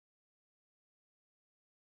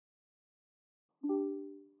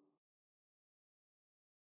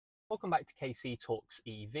Welcome back to KC Talks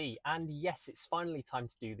EV, and yes, it's finally time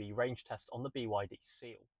to do the range test on the BYD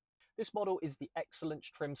Seal. This model is the Excellence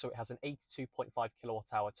trim, so it has an 82.5 kilowatt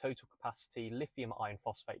hour total capacity, lithium iron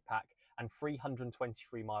phosphate pack, and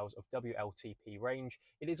 323 miles of WLTP range.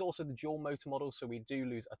 It is also the dual motor model, so we do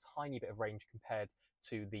lose a tiny bit of range compared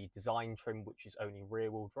to the design trim, which is only rear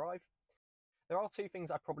wheel drive. There are two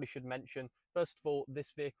things I probably should mention. First of all,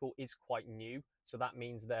 this vehicle is quite new, so that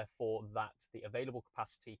means therefore that the available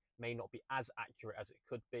capacity may not be as accurate as it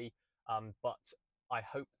could be, but I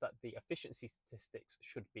hope that the efficiency statistics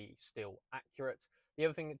should be still accurate. The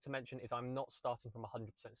other thing to mention is I'm not starting from 100%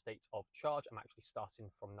 state of charge. I'm actually starting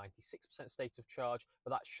from 96% state of charge,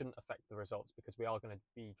 but that shouldn't affect the results because we are going to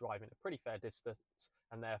be driving a pretty fair distance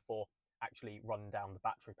and therefore actually run down the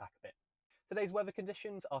battery pack a bit. Today's weather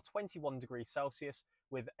conditions are 21 degrees Celsius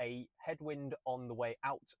with a headwind on the way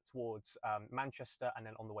out towards Manchester, and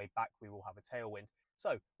then on the way back we will have a tailwind.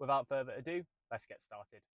 So without further ado, let's get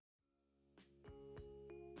started.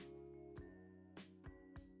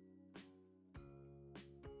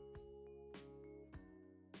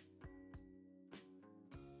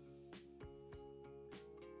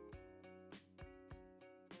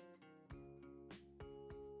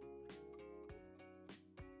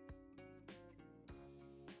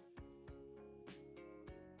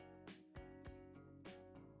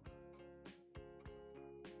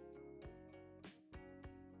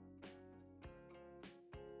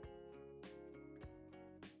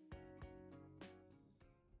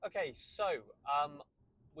 Okay, so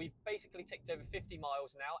we've basically ticked over 50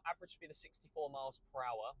 miles now, average speed of 64 miles per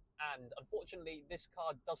hour. And unfortunately, this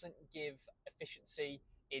car doesn't give efficiency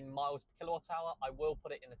in miles per kilowatt hour. I will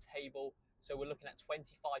put it in a table. So we're looking at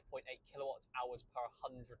 25.8 kilowatt hours per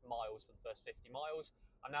 100 miles for the first 50 miles.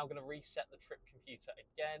 I'm now going to reset the trip computer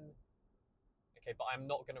again. Okay, but I'm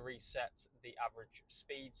not going to reset the average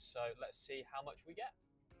speed. So let's see how much we get.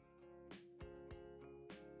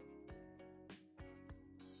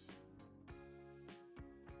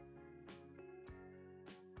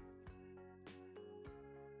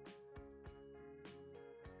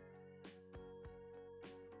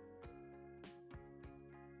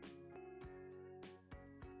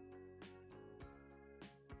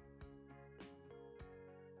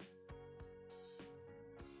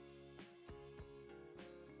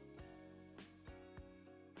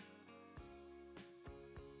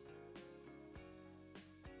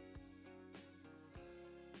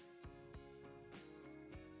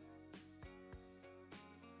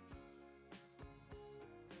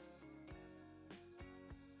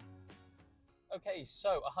 Okay,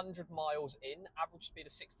 so 100 miles in, average speed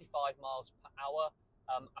of 65 miles per hour,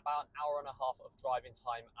 about an hour and a half of driving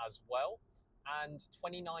time as well, and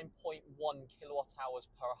 29.1 kilowatt hours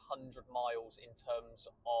per 100 miles in terms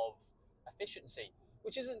of efficiency,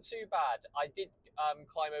 which isn't too bad. I did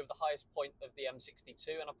climb over the highest point of the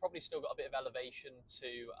M62, and I've probably still got a bit of elevation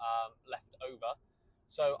to left over.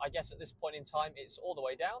 So I guess at this point in time, it's all the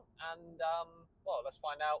way down, and well, let's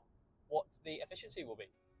find out what the efficiency will be.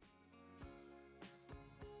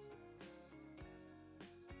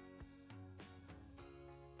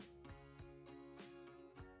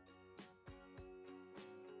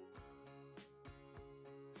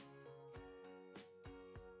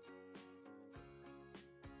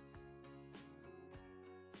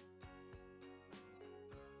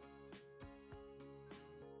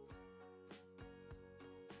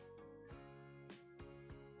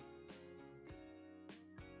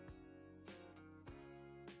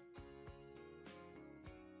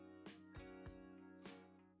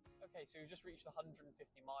 Okay, so we've just reached the 150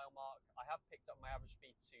 mile mark. I have picked up my average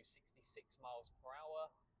speed to 66 miles per hour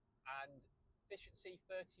and efficiency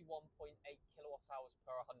 31.8 kilowatt hours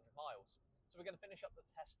per 100 miles. So we're going to finish up the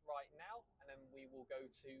test right now and then we will go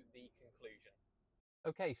to the conclusion.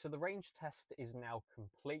 Okay, so the range test is now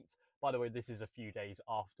complete. By the way, this is a few days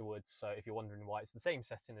afterwards, so if you're wondering why it's the same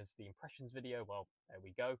setting as the impressions video, well, there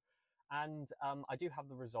we go. And I do have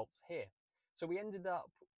the results here. So we ended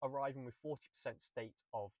up arriving with 40% state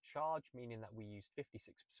of charge, meaning that we used 56%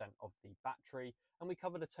 of the battery, and we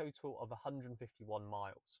covered a total of 151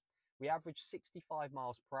 miles. We averaged 65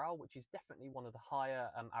 miles per hour, which is definitely one of the higher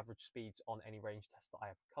average speeds on any range test that I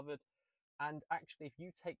have covered. And actually, if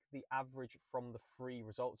you take the average from the free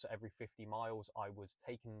results at every 50 miles, I was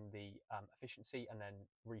taking the efficiency and then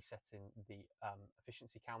resetting the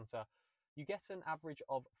efficiency counter, you get an average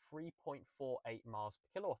of 3.48 miles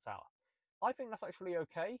per kilowatt hour. I think that's actually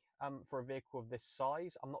okay for a vehicle of this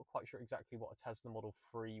size. I'm not quite sure exactly what a Tesla Model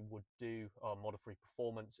 3 would do, or Model 3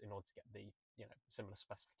 Performance, in order to get the similar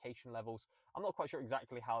specification levels. I'm not quite sure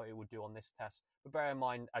exactly how it would do on this test, but bear in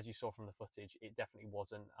mind, as you saw from the footage, it definitely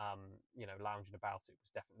wasn't, lounging about. It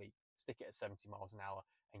was definitely stick it at 70 miles an hour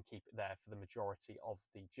and keep it there for the majority of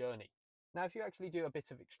the journey. Now, if you actually do a bit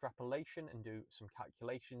of extrapolation and do some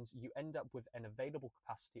calculations, you end up with an available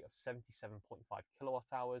capacity of 77.5 kilowatt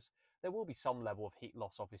hours. There will be some level of heat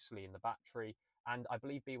loss, obviously, in the battery, and I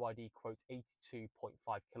believe BYD quote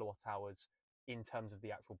 82.5 kilowatt hours in terms of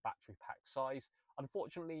the actual battery pack size.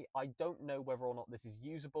 Unfortunately, I don't know whether or not this is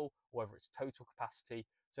usable or whether it's total capacity.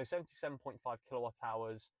 So 77.5 kilowatt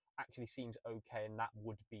hours actually seems okay, and that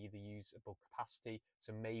would be the usable capacity.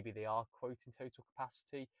 So maybe they are quoting total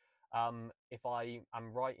capacity. If I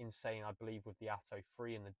am right in saying, I believe with the Atto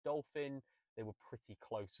 3 and the Dolphin, they were pretty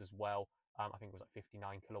close as well. I think it was like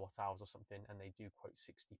 59 kilowatt hours or something, and they do quote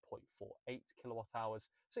 60.48 kilowatt hours.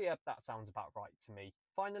 So yeah, that sounds about right to me.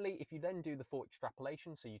 Finally, if you then do the full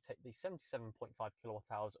extrapolation, so you take the 77.5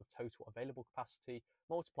 kilowatt hours of total available capacity,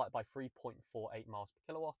 multiply it by 3.48 miles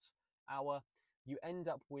per kilowatt hour, you end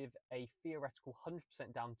up with a theoretical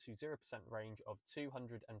 100% down to 0% range of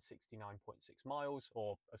 269.6 miles,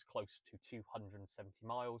 or as close to 270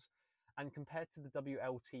 miles. And compared to the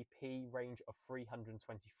WLTP range of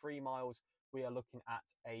 323 miles, we are looking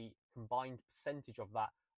at a combined percentage of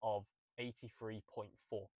that of 83.4%.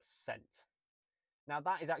 Now,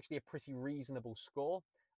 that is actually a pretty reasonable score,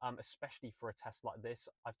 especially for a test like this.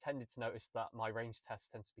 I've tended to notice that my range tests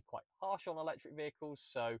tend to be quite harsh on electric vehicles,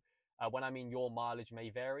 so when I mean your mileage may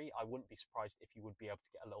vary, I wouldn't be surprised if you would be able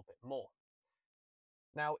to get a little bit more.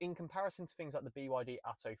 Now, in comparison to things like the BYD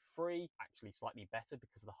Atto 3, actually slightly better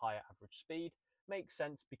because of the higher average speed, makes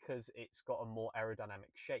sense because it's got a more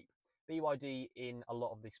aerodynamic shape. BYD, in a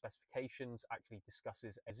lot of the specifications, actually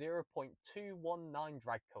discusses a 0.219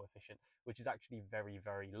 drag coefficient, which is actually very,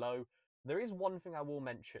 very low. There is one thing I will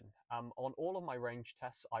mention. On all of my range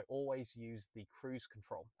tests, I always use the cruise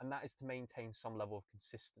control, and that is to maintain some level of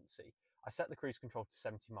consistency. I set the cruise control to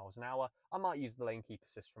 70 miles an hour. I might use the lane keep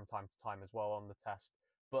assist from time to time as well on the test,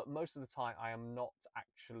 but most of the time I am not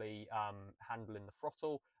actually handling the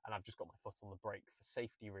throttle, and I've just got my foot on the brake for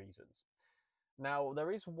safety reasons. Now,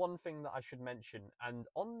 there is one thing that I should mention, and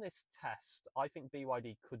on this test, I think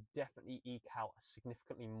BYD could definitely eke out a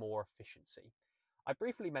significantly more efficiency. I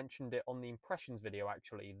briefly mentioned it on the impressions video,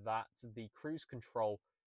 actually, that the cruise control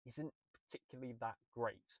isn't particularly that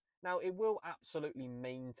great. Now, it will absolutely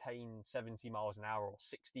maintain 70 miles an hour or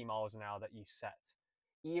 60 miles an hour that you set.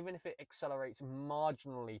 Even if it accelerates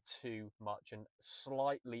marginally too much and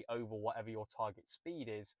slightly over whatever your target speed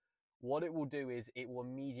is, what it will do is it will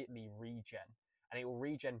immediately regen, and it will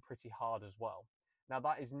regen pretty hard as well. Now,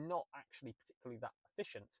 that is not actually particularly that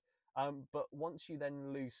efficient, but once you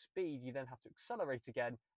then lose speed, you then have to accelerate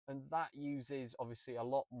again, and that uses obviously a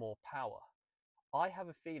lot more power. I have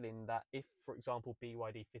a feeling that if, for example,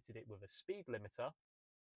 BYD fitted it with a speed limiter,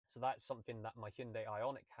 so that's something that my Hyundai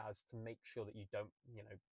Ioniq has to make sure that you don't,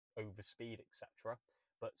 overspeed, etc.,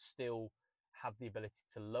 but still have the ability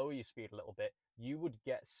to lower your speed a little bit, you would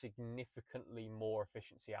get significantly more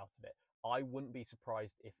efficiency out of it. I wouldn't be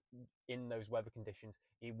surprised if in those weather conditions,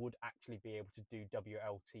 it would actually be able to do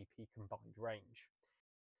WLTP combined range.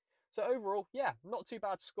 So overall, yeah, not too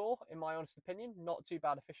bad score, in my honest opinion, not too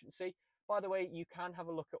bad efficiency. By the way, you can have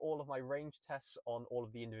a look at all of my range tests on all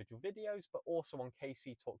of the individual videos, but also on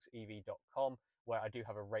kctalksev.com, where I do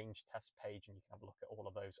have a range test page, and you can have a look at all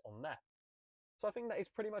of those on there. So I think that is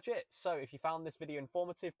pretty much it. So if you found this video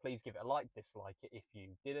informative, please give it a like, dislike it if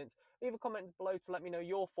you didn't. Leave a comment below to let me know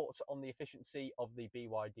your thoughts on the efficiency of the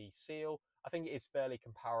BYD Seal. I think it is fairly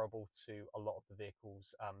comparable to a lot of the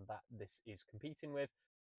vehicles that this is competing with.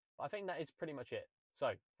 I think that is pretty much it.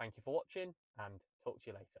 So thank you for watching, and talk to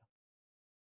you later.